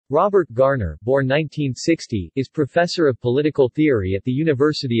Robert Garner, born 1960, is professor of political theory at the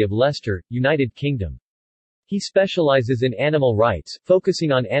University of Leicester, United Kingdom. He specializes in animal rights,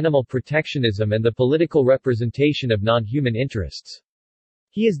 focusing on animal protectionism and the political representation of non-human interests.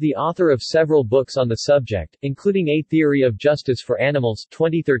 He is the author of several books on the subject, including A Theory of Justice for Animals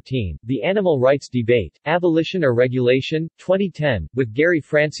 2013, The Animal Rights Debate, Abolition or Regulation, 2010, with Gary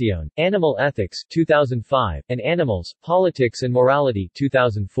Francione, Animal Ethics 2005, and Animals, Politics and Morality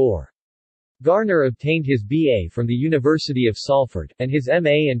 2004. Garner obtained his B.A. from the University of Salford, and his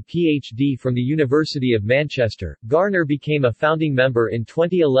M.A. and Ph.D. from the University of Manchester. Garner became a founding member in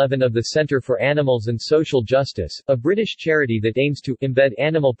 2011 of the Centre for Animals and Social Justice, a British charity that aims to embed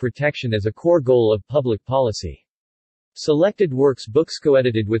animal protection as a core goal of public policy. Selected works books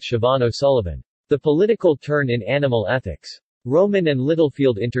coedited with Siobhan O'Sullivan. The Political Turn in Animal Ethics. Rowman and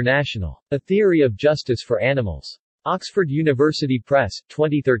Littlefield International. A Theory of Justice for Animals. Oxford University Press,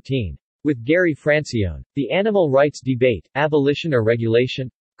 2013. With Gary Francione. The Animal Rights Debate, Abolition or Regulation?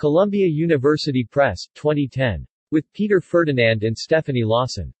 Columbia University Press, 2010. With Peter Ferdinand and Stephanie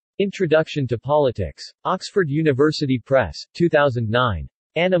Lawson. Introduction to Politics. Oxford University Press, 2009.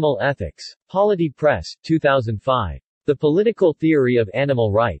 Animal Ethics. Polity Press, 2005. The Political Theory of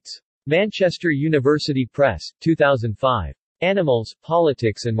Animal Rights. Manchester University Press, 2005. Animals,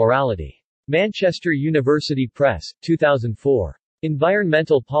 Politics and Morality. Manchester University Press, 2004.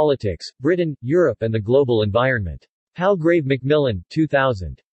 Environmental Politics, Britain, Europe and the Global Environment. Palgrave Macmillan,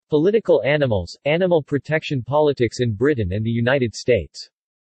 2000. Political Animals, Animal Protection Politics in Britain and the United States.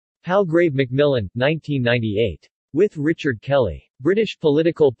 Palgrave Macmillan, 1998. With Richard Kelly. British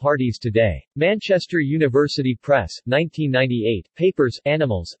Political Parties Today. Manchester University Press, 1998. Papers,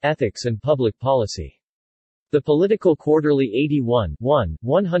 Animals, Ethics and Public Policy. The Political Quarterly 81, 1,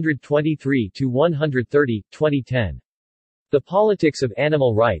 123-130, 2010. The Politics of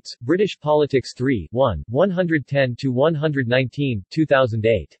Animal Rights, British Politics 3, 1, 110-119,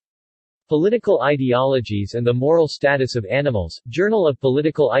 2008. Political Ideologies and the Moral Status of Animals, Journal of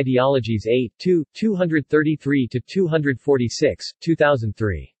Political Ideologies 8, 2, 233-246,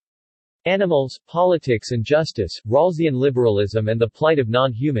 2003. Animals, Politics and Justice, Rawlsian Liberalism and the Plight of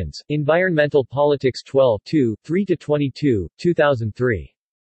Non-Humans, Environmental Politics 12, 2, 3-22, 2003.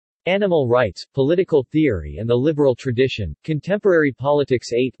 Animal Rights, Political Theory and the Liberal Tradition, Contemporary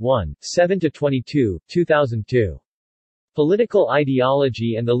Politics 8, 1, 7-22, 2002. Political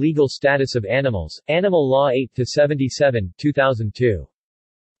Ideology and the Legal Status of Animals, Animal Law 8-77, 2002.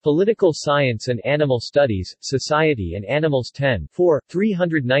 Political Science and Animal Studies, Society and Animals 10, 4,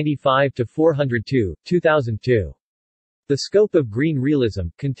 395-402, 2002. The Scope of Green Realism,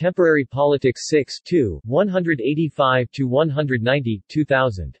 Contemporary Politics 6, 2, 185-190,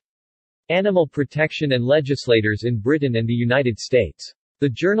 2000. Animal Protection and Legislators in Britain and the United States. The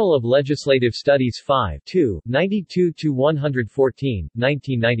Journal of Legislative Studies 5, 2, 92-114,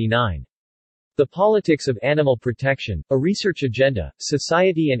 1999. The Politics of Animal Protection, A Research Agenda,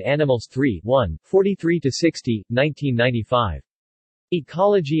 Society and Animals 3, 1, 43-60, 1995.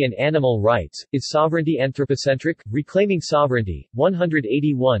 Ecology and Animal Rights, Is Sovereignty Anthropocentric? Reclaiming Sovereignty,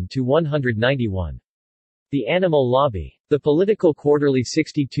 181-191. The Animal Lobby. The Political Quarterly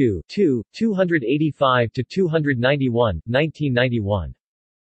 62, 2, 285-291, 1991.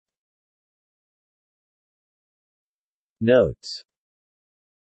 Notes